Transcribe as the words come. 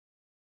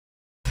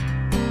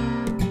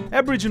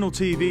Aboriginal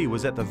TV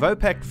was at the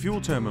Vopak fuel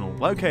terminal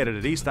located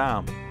at East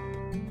Arm.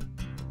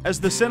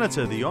 As the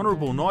Senator, the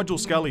Honourable Nigel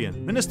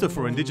Scullion, Minister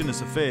for Indigenous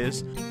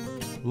Affairs,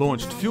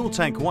 launched Fuel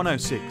Tank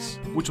 106,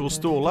 which will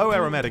store low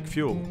aromatic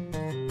fuel.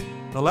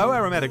 The low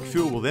aromatic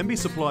fuel will then be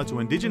supplied to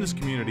Indigenous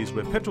communities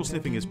where petrol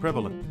sniffing is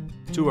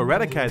prevalent, to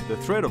eradicate the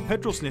threat of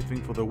petrol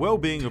sniffing for the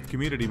well-being of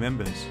community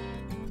members.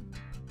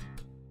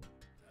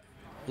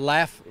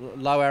 LAF,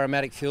 low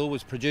aromatic fuel,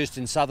 was produced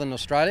in southern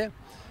Australia,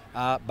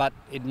 but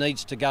it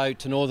needs to go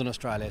to northern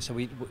Australia. So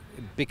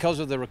because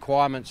of the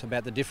requirements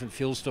about the different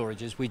fuel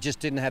storages, we just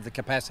didn't have the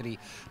capacity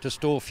to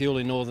store fuel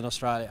in northern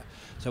Australia.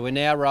 So we're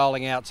now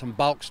rolling out some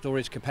bulk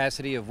storage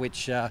capacity, of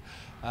which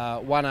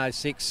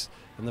 106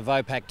 and the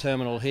Vopak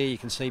terminal here, you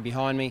can see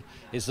behind me,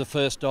 is the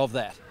first of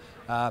that.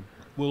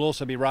 We'll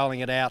also be rolling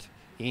it out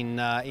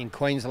in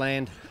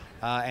Queensland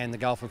and the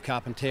Gulf of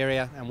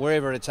Carpentaria, and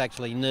wherever it's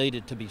actually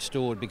needed to be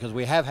stored, because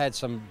we have had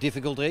some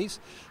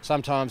difficulties.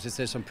 Sometimes if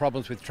there's some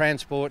problems with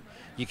transport,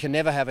 you can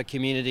never have a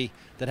community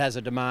that has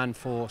a demand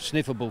for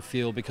sniffable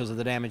fuel because of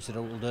the damage that it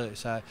will do.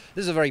 So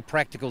this is a very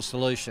practical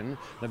solution,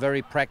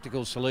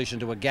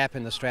 to a gap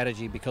in the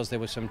strategy, because there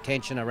was some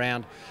tension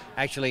around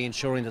actually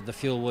ensuring that the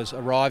fuel was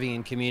arriving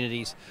in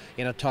communities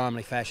in a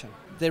timely fashion.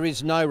 There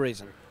is no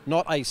reason,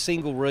 not a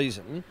single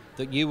reason,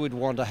 that you would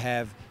want to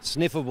have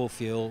sniffable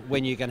fuel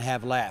when you can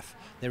have LAF.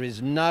 There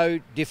is no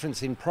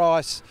difference in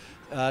price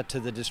to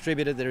the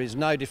distributor. There is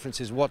no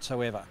differences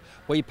whatsoever.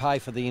 We pay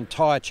for the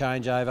entire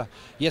changeover.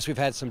 Yes, we've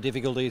had some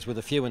difficulties with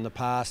a few in the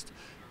past.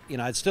 You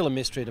know, it's still a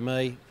mystery to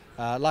me.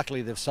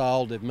 Luckily they've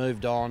sold, they've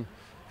moved on,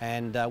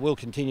 and we'll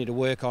continue to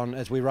work on,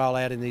 as we roll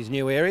out in these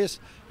new areas,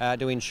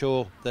 to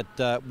ensure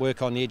that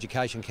work on the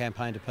education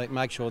campaign to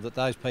make sure that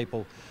those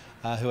people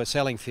who are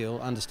selling fuel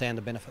understand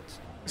the benefits.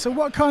 So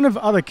what kind of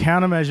other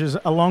countermeasures,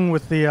 along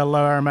with the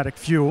low aromatic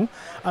fuel,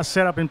 are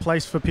set up in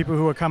place for people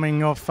who are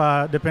coming off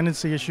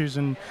dependency issues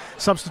and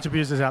substance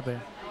abusers out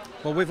there?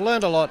 Well, we've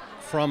learned a lot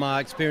from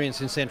our experience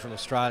in Central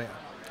Australia.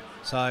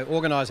 So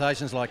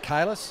organisations like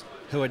Calis,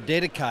 who are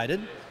dedicated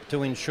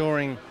to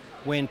ensuring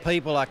when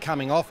people are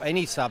coming off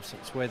any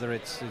substance, whether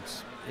it's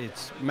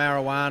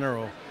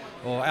marijuana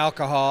or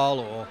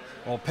alcohol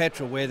or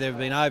petrol, where they've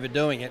been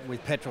overdoing it.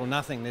 With petrol,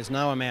 nothing, there's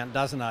no amount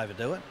doesn't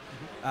overdo it.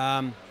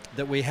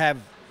 That we have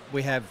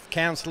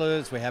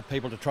counsellors, we have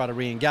people to try to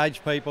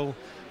re-engage people,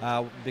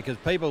 because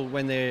people,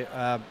 when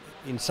they're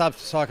in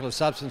cycle of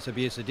substance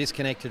abuse, are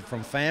disconnected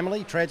from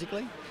family,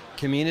 tragically,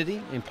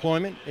 community,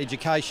 employment,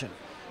 education,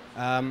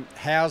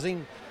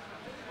 housing,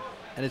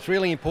 and it's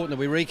really important that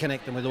we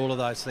reconnect them with all of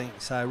those things.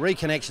 So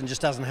reconnection just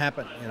doesn't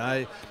happen. You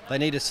know, they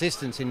need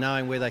assistance in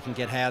knowing where they can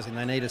get housing.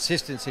 They need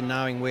assistance in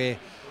knowing where,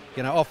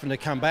 you know, often to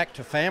come back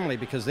to family,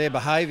 because their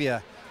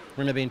behaviour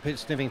when they've been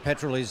sniffing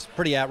petrol is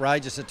pretty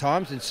outrageous at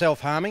times, and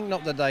self-harming.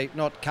 Not that they're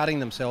not cutting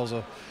themselves,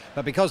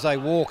 but because they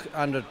walk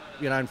under,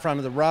 you know, in front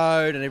of the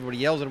road and everybody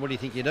yells at them, "What do you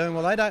think you're doing?"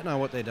 Well, they don't know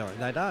what they're doing.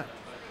 They don't,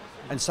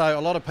 and so a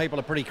lot of people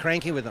are pretty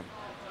cranky with them.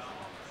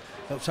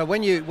 So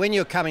when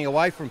you're coming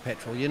away from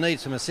petrol, you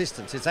need some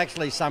assistance. It's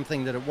actually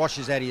something that it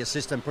washes out of your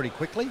system pretty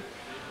quickly,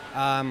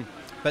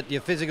 but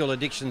your physical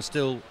addiction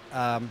still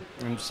and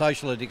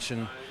social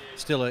addiction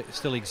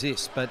still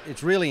exists. But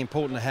it's really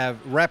important to have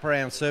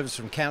wraparound service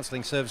from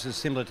counselling services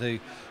similar to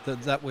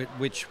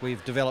which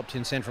we've developed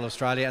in Central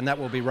Australia, and that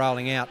will be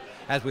rolling out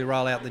as we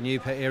roll out the new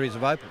areas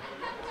of open.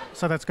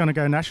 So that's going to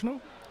go national?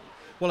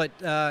 Well,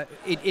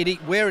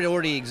 where it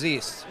already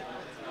exists,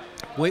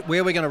 where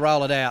we're going to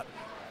roll it out,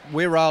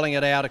 we're rolling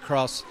it out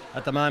across,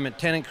 at the moment,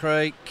 Tennant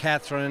Creek,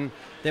 Katherine,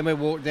 then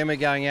we're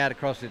going out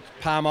across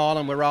Palm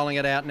Island, we're rolling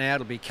it out now.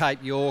 It'll be Cape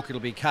York, it'll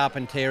be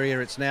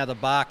Carpentaria, it's now the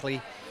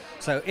Barkly.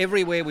 So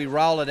everywhere we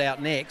roll it out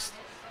next,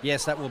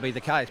 yes, that will be the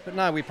case. But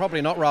no, we're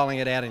probably not rolling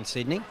it out in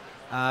Sydney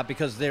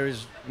because there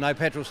is no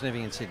petrol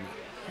sniffing in Sydney.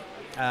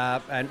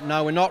 And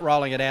no, we're not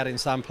rolling it out in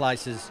some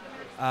places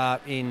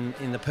in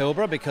the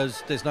Pilbara,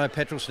 because there's no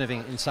petrol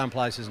sniffing in some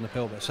places in the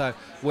Pilbara. So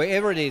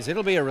wherever it is,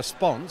 it'll be a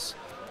response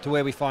to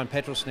where we find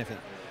petrol sniffing.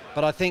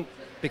 But I think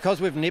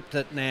because we've nipped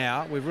it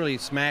now, we've really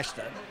smashed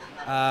it.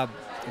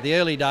 The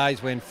early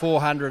days when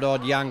 400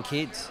 odd young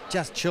kids,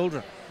 just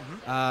children,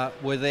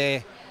 were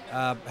there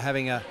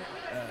having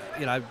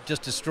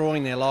just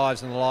destroying their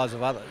lives and the lives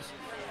of others,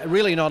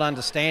 really not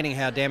understanding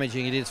how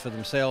damaging it is for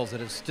themselves,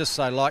 that it's just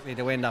so likely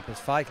to end up as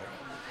fatal,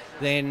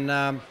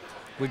 then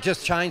we've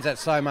just changed that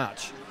so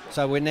much.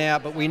 So we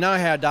know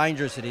how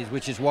dangerous it is,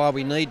 which is why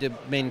we need to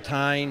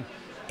maintain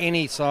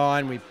any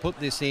sign. We put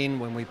this in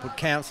when we put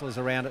counsellors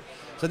around it.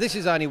 So this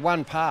is only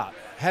one part.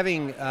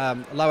 Having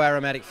low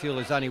aromatic fuel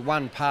is only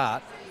one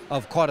part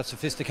of quite a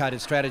sophisticated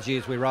strategy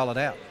as we roll it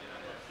out.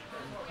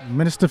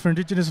 Minister for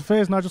Indigenous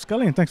Affairs, Nigel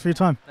Scullion, thanks for your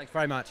time. Thanks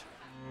very much.